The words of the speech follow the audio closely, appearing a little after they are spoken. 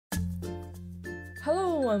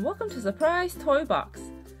Hello and welcome to Surprise Toy Box.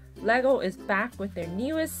 LEGO is back with their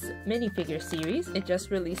newest minifigure series. It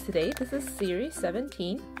just released today. This is series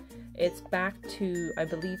 17. It's back to, I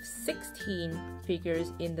believe, 16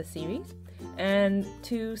 figures in the series. And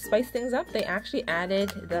to spice things up, they actually added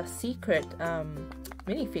the secret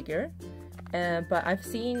minifigure. But I've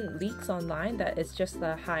seen leaks online that it's just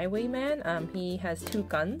the Highwayman. He has two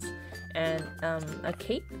guns and a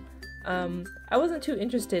cape. I wasn't too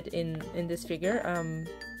interested in this figure,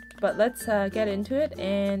 but let's get into it,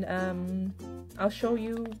 and I'll show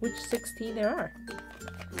you which 16 there are.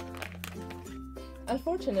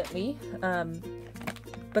 Unfortunately,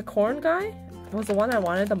 the corn guy was the one I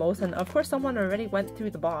wanted the most, and of course someone already went through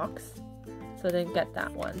the box, so I didn't get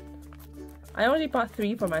that one. I only bought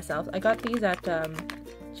 3 for myself. I got these at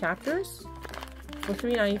Chapters for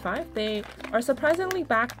 $3.95. They are surprisingly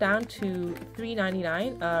back down to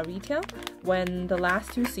 $3.99 retail, when the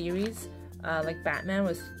last 2 series, like Batman,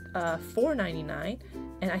 was $4.99,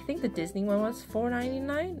 and I think the Disney one was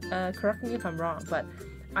 $4.99. Correct me if I'm wrong, but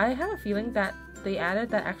I have a feeling that they added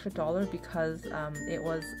that extra dollar because it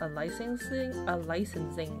was a licensing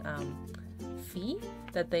fee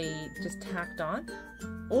that they just tacked on,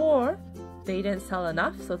 or they didn't sell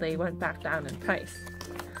enough, so they went back down in price.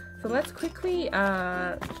 So let's quickly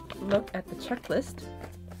look at the checklist.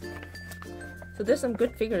 So there's some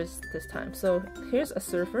good figures this time. So here's a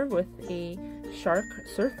surfer with a shark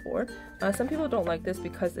surfboard. Some people don't like this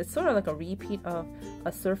because it's sort of like a repeat of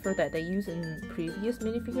a surfer that they use in previous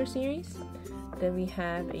minifigure series. Then we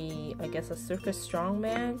have I guess a circus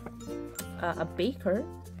strongman, a baker,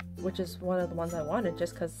 which is one of the ones I wanted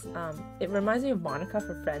just because it reminds me of Monica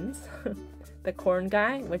for Friends. The corn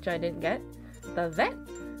guy, which I didn't get. The vet.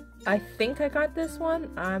 I think I got this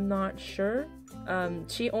one, I'm not sure.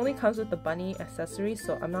 She only comes with the bunny accessory,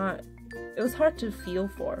 so it was hard to feel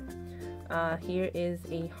for. Here is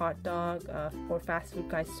a hot dog or fast food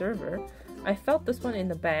guy server. I felt this one in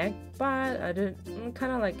the bag, but I'm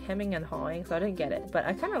kind of like hemming and hawing, so I didn't get it. But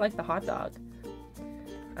I kind of like the hot dog.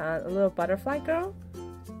 A little butterfly girl,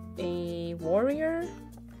 a warrior,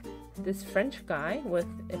 this French guy with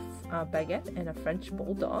a baguette and a French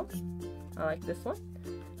bulldog. I like this one.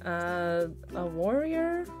 A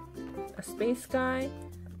warrior, a space guy,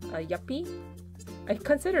 a yuppie. I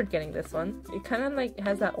considered getting this one. It kind of like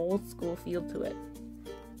has that old school feel to it.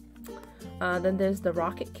 Then there's the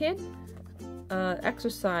rocket kid,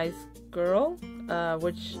 exercise girl,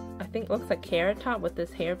 which I think looks like Carrot Top with this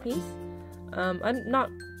hairpiece. I'm not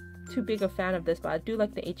too big a fan of this, but I do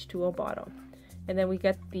like the H2O bottom. And then we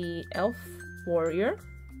get the elf warrior,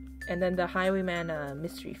 and then the Highwayman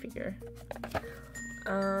mystery figure.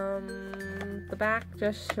 The back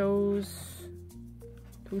just shows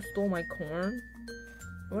who stole my corn.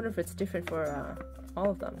 I wonder if it's different for all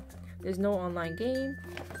of them. There's no online game,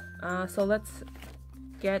 so let's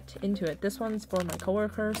get into it. This one's for my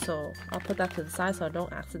coworker, so I'll put that to the side so I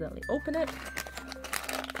don't accidentally open it.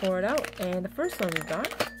 Pour it out, and the first one we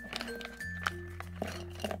got.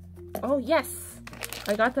 Oh yes!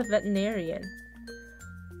 I got the veterinarian.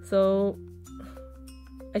 So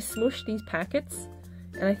I smooshed these packets,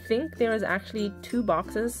 and I think there was actually 2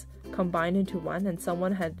 boxes combined into one, and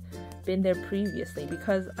someone had been there previously,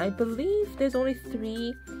 because I believe there's only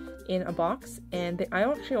 3 in a box, and I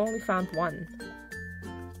actually only found 1.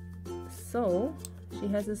 So she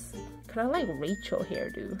has this kind of like Rachel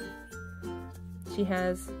hairdo. She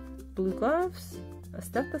has blue gloves, a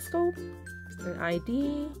stethoscope, an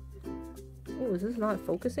ID. Oh, is this not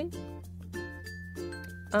focusing?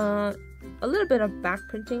 A little bit of back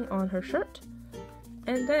printing on her shirt.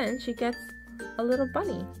 And then she gets a little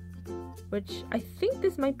bunny, which I think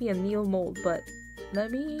this might be a Neil mold, but let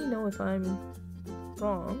me know if I'm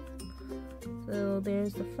wrong. So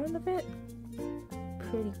there's the front of it.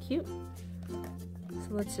 Pretty cute. So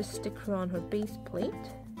let's just stick her on her base plate.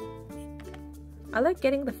 I like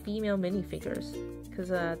getting the female minifigures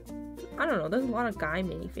because, I don't know, there's a lot of guy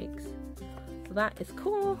minifigs. So that is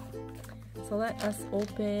cool. So let us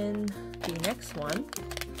open the next one.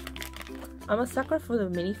 I'm a sucker for the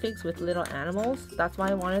minifigs with little animals. That's why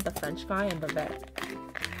I wanted the French guy and the vet.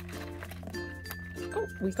 Oh,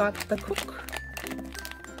 we got the cook.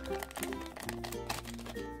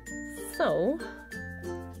 So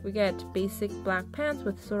we get basic black pants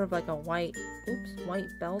with sort of like a white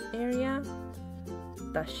belt area.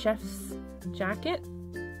 The chef's jacket.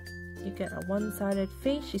 You get a one-sided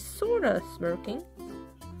face. She's sort of smirking.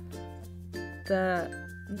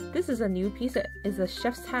 This is a new piece. It is a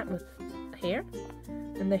chef's hat with hair,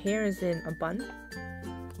 and the hair is in a bun.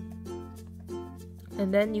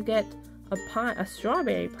 And then you get a pie, a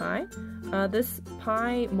strawberry pie. This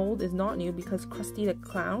pie mold is not new because Krusty the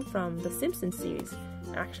Clown from the Simpsons series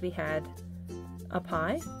actually had a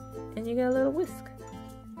pie, and you get a little whisk.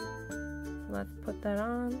 Let's put that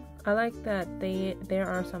on. I like that there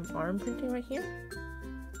are some arm printing right here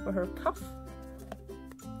for her cuff.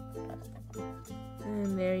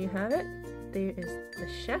 And there you have it. There is the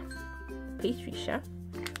chef, the pastry chef,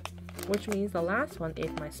 which means the last one,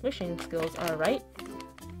 if my smishing skills are right,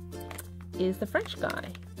 is the French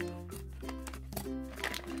guy.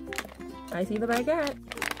 I see the baguette.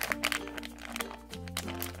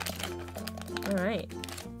 Alright,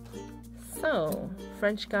 so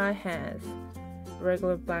French guy has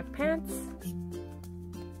regular black pants,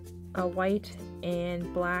 a white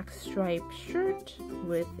and black striped shirt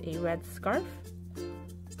with a red scarf.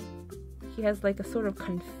 He has like a sort of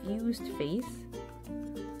confused face.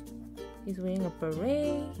 He's wearing a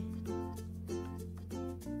beret.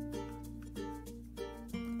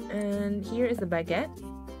 And here is the baguette.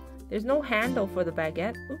 There's no handle for the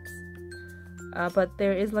baguette. Oops. But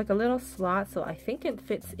there is like a little slot, so I think it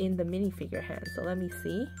fits in the minifigure hand. So let me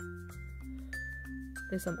see.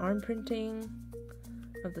 There's some arm printing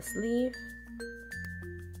of the sleeve.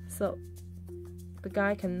 So the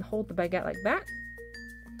guy can hold the baguette like that.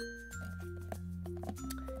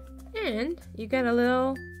 And you get a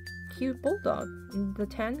little cute bulldog in the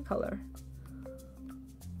tan color.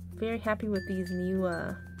 Very happy with these new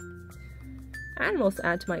animals to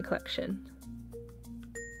add to my collection.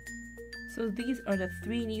 So these are the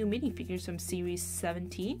 3 new minifigures from series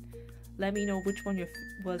 17. Let me know which one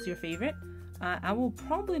was your favorite. I will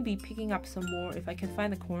probably be picking up some more if I can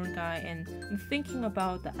find the corn guy, and I'm thinking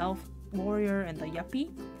about the elf warrior and the yuppie.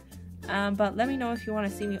 But let me know if you want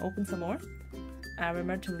to see me open some more.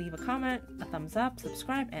 Remember to leave a comment, a thumbs up,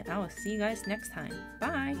 subscribe, and I will see you guys next time.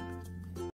 Bye!